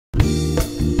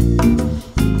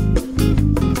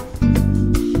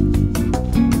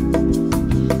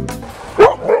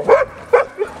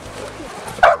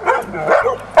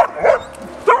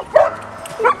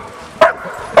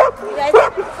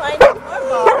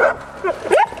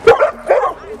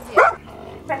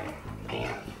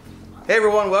Hey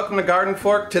everyone, welcome to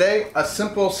GardenFork. Today, a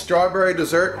simple strawberry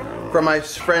dessert from my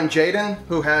friend Jaden,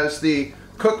 who has the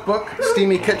cookbook,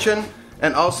 Steamy Kitchen,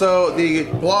 and also the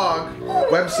blog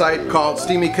website called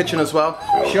Steamy Kitchen as well.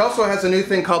 She also has a new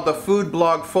thing called the Food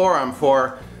Blog Forum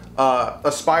for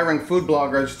aspiring food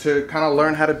bloggers to kind of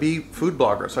learn how to be food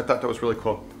bloggers. I thought that was really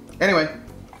cool. Anyway,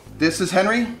 this is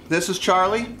Henry, this is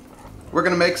Charlie. We're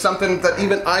gonna make something that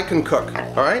even I can cook,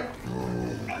 all right?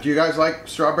 Do you guys like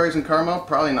strawberries and caramel?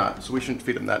 Probably not, so we shouldn't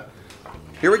feed them that.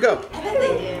 Here we go. I bet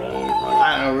they do.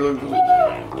 I don't know, really.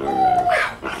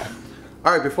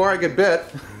 All right, before I get bit.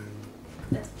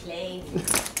 Let's play.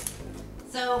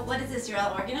 So, what is this? You're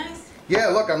all organized? Yeah,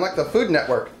 look, I'm like the Food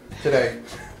Network today.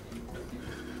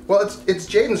 Well, it's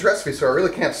Jaden's recipe, so I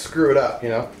really can't screw it up, you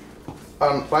know.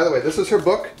 By the way, this is her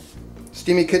book,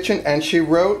 Steamy Kitchen, and she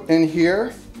wrote in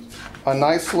here a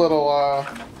nice little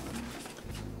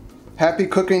happy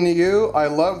cooking to you. I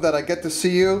love that I get to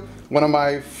see you. One of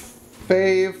my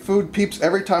fave food peeps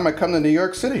every time I come to New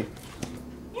York City.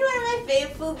 You're one of my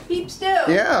fave food peeps too.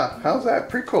 Yeah, how's that?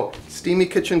 Pretty cool. Steamy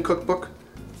Kitchen cookbook.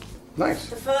 Nice.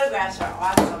 The photographs are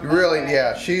awesome. Really, right?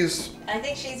 yeah. I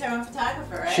think she's her own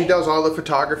photographer, right? She does all the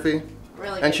photography.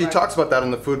 Really good And she work. talks about that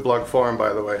in the Food Blog Forum,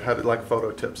 by the way. How to like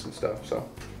photo tips and stuff.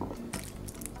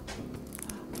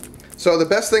 So the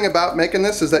best thing about making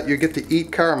this is that you get to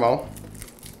eat caramel.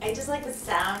 I just like the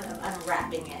sound of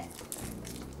unwrapping it.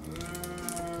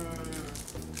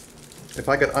 If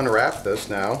I could unwrap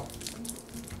this now.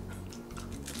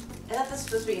 I thought this was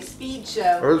supposed to be a speed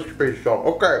show. There's a speed show.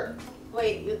 Okay.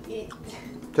 Wait, you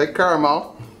Take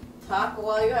caramel. talk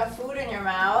while you have food in your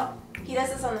mouth. He does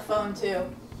this on the phone too.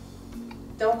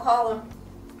 Don't call him.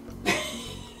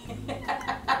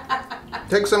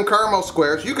 Take some caramel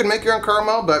squares. You can make your own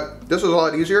caramel, but this is a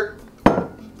lot easier.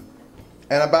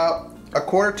 And about a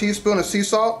quarter teaspoon of sea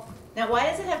salt. Now, why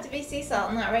does it have to be sea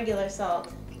salt, not regular salt?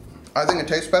 I think it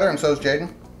tastes better, and so does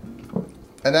Jaden.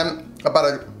 And then about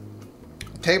a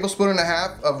tablespoon and a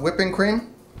half of whipping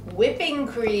cream. Whipping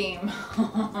cream.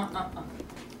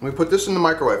 We put this in the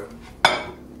microwave.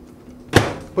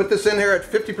 Put this in here at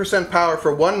 50% power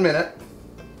for 1 minute.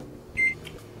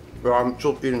 Well, I'm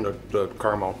still eating the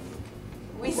caramel.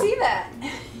 We see that.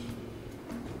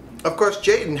 Of course,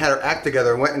 Jaden had her act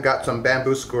together and went and got some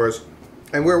bamboo skewers.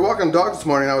 And we were walking dogs this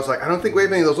morning, and I was like, I don't think we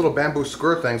have any of those little bamboo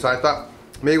skewer things. So I thought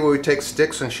maybe we would take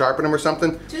sticks and sharpen them or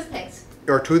something. Toothpicks.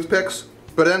 Or toothpicks.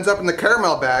 But it ends up in the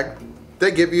caramel bag.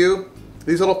 They give you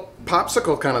these little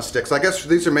popsicle kind of sticks. I guess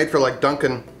these are made for like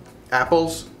Dunkin'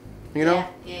 apples, you know?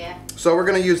 Yeah. So we're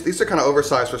gonna use, these are kind of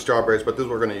oversized for strawberries, but this is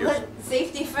what we're gonna use. Look,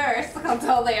 safety first. Look how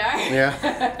tall they are.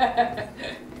 Yeah.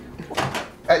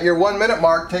 At your 1 minute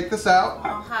mark, take this out.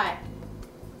 Oh, hi.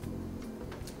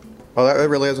 Oh, that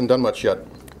really hasn't done much yet.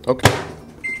 Okay.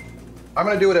 I'm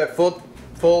gonna do it at full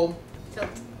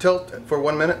tilt for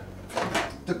 1 minute.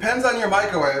 Depends on your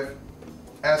microwave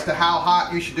as to how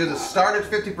hot you should do this. Start at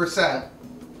 50%.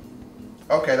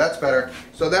 Okay, that's better.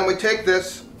 So then we take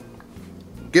this,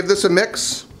 give this a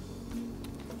mix,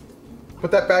 put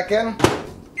that back in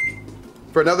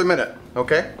for another minute,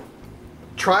 okay?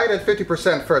 Try it at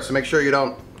 50% first to make sure you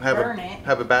don't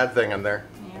have a bad thing in there.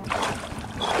 Yeah.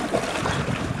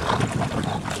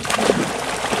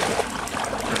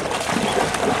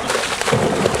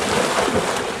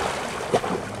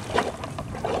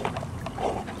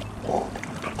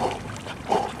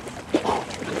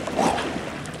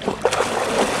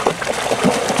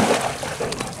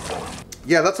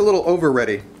 Yeah, that's a little over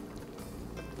ready.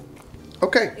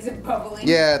 Okay. Is it bubbling?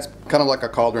 Yeah, it's kind of like a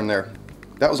cauldron there.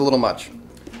 That was a little much.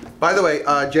 By the way,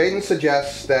 Jaden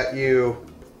suggests that you,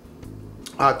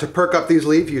 to perk up these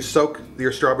leaves, you soak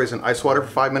your strawberries in ice water for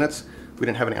 5 minutes. We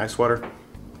didn't have any ice water.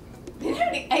 We didn't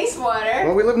have any ice water.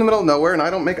 Well, we live in the middle of nowhere and I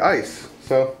don't make ice,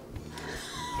 so.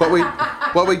 But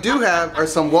what we do have are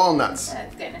some walnuts.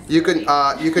 That's goodness. You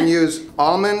can use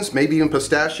almonds, maybe even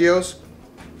pistachios,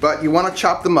 but you want to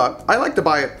chop them up. I like to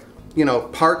buy it, you know,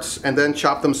 parts and then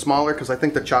chop them smaller because I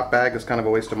think the chopped bag is kind of a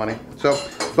waste of money. So,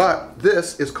 but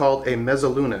this is called a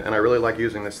mezzaluna and I really like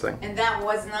using this thing. And that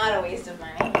was not a waste of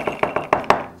money.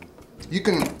 You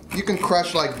can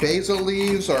crush like basil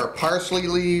leaves or parsley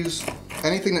leaves,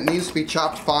 anything that needs to be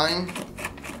chopped fine.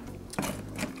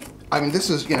 I mean, this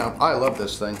is, you know, I love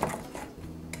this thing.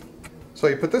 So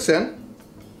you put this in.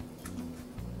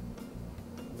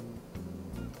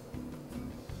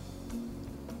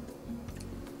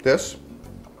 This.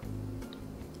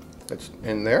 It's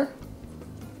in there.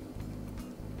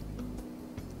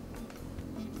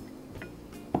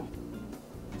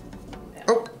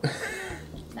 Oh.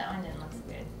 That one didn't look so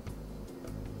good.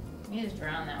 You just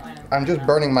drown that one. I'm just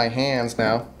burning my hands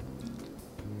now.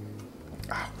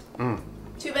 Mm.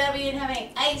 didn't have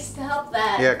any ice to help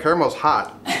that. Yeah, caramel's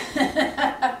hot.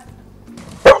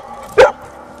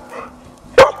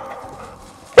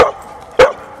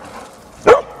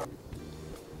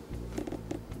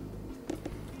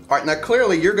 All right, now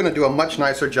clearly you're going to do a much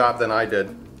nicer job than I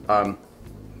did.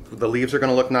 The leaves are going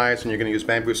to look nice, and you're going to use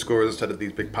bamboo skewers instead of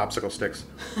these big popsicle sticks.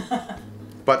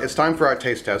 But it's time for our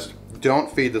taste test. Don't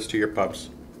feed this to your pups.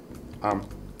 Oh,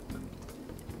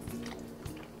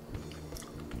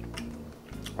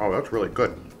 that's really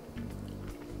good.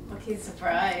 Look, he's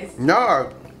surprised.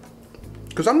 No,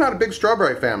 because I'm not a big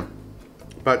strawberry fan,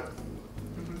 but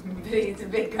He's a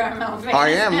big Carmel fan. I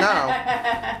am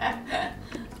now.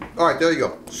 All right, there you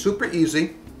go. Super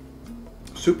easy,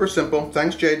 super simple.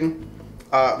 Thanks, Jaden.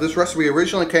 This recipe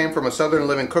originally came from a Southern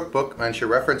Living cookbook, and she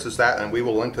references that, and we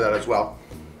will link to that as well.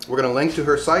 We're going to link to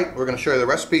her site. We're going to show you the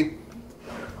recipe.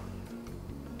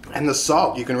 And the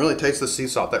salt, you can really taste the sea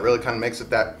salt. That really kind of makes it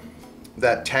that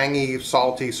tangy,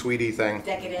 salty, sweety thing.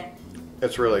 Decadent.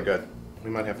 It's really good. We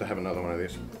might have to have another one of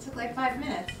these. It took like 5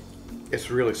 minutes.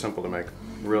 It's really simple to make.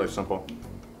 Really simple.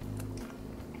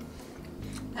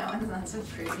 That one's not so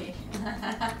pretty.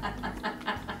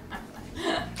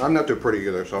 I'm not too pretty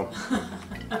either, so.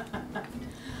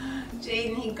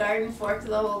 Jaden, he garden forked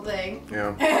the whole thing.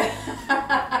 Yeah.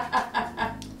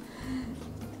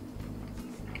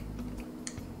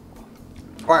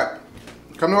 All right,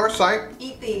 come to our site.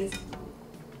 Eat these.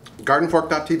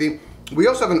 GardenFork.tv. We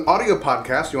also have an audio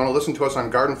podcast. You want to listen to us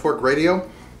on GardenFork Radio.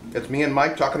 It's me and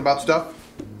Mike talking about stuff.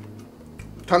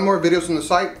 Ton more videos on the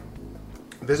site.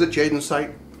 Visit Jaden's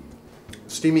site,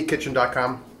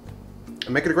 steamykitchen.com, and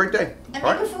make it a great day. And make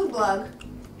a food blog.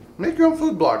 Make your own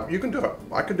food blog. You can do it.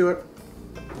 I can do it.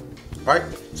 All right,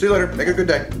 see you later. Make it a good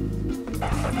day.